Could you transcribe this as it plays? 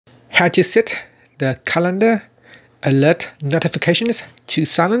how to set the calendar alert notifications to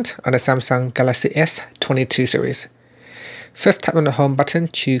silent on the Samsung Galaxy S22 series. First, tap on the home button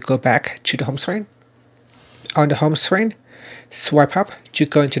to go back to the home screen. On the home screen, swipe up to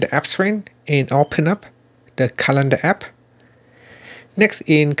go into the app screen and open up the calendar app. Next,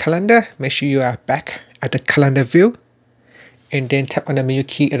 in calendar, make sure you are back at the calendar view and then tap on the menu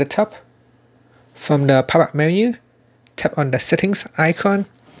key at the top. From the pop-up menu, tap on the settings icon.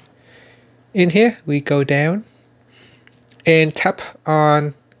 In here, we go down and tap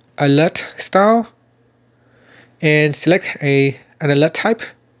on alert style and select an alert type,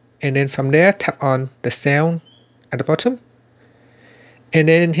 and then from there tap on the sound at the bottom, and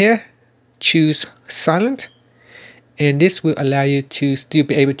then in here choose silent, and this will allow you to still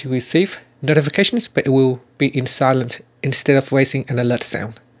be able to receive notifications, but it will be in silent instead of raising an alert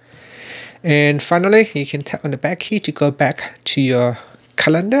sound. And finally, you can tap on the back key to go back to your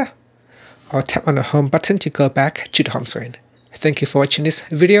calendar, or tap on the home button to go back to the home screen. Thank you for watching this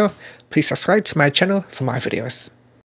video. Please subscribe to my channel for more videos.